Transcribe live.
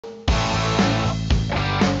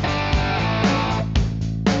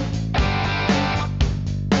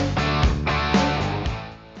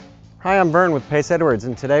Hi, I'm Vern with Pace Edwards,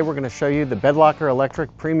 and today we're going to show you the Bedlocker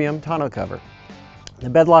Electric Premium Tonneau cover. The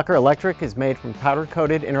Bedlocker Electric is made from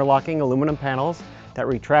powder-coated interlocking aluminum panels that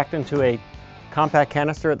retract into a compact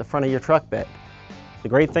canister at the front of your truck bed. The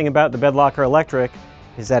great thing about the Bedlocker Electric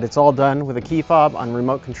is that it's all done with a key fob on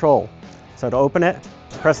remote control. So to open it,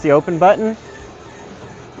 press the open button,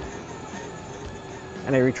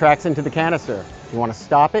 and it retracts into the canister. If you want to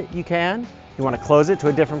stop it, you can. If you want to close it to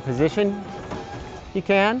a different position, you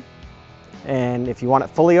can. And if you want it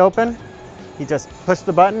fully open, you just push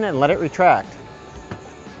the button and let it retract.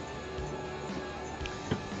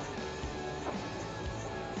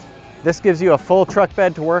 This gives you a full truck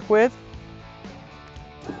bed to work with.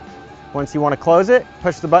 Once you want to close it,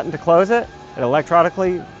 push the button to close it. It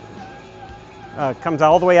electronically comes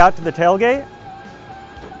all the way out to the tailgate.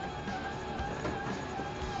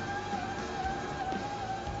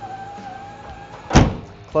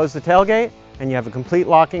 Close the tailgate, and you have a complete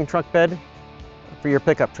locking truck bed for your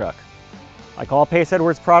pickup truck. Like all Pace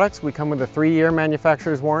Edwards products, we come with a 3-year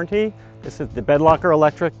manufacturer's warranty. This is the Bedlocker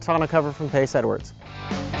Electric tonneau cover from Pace Edwards.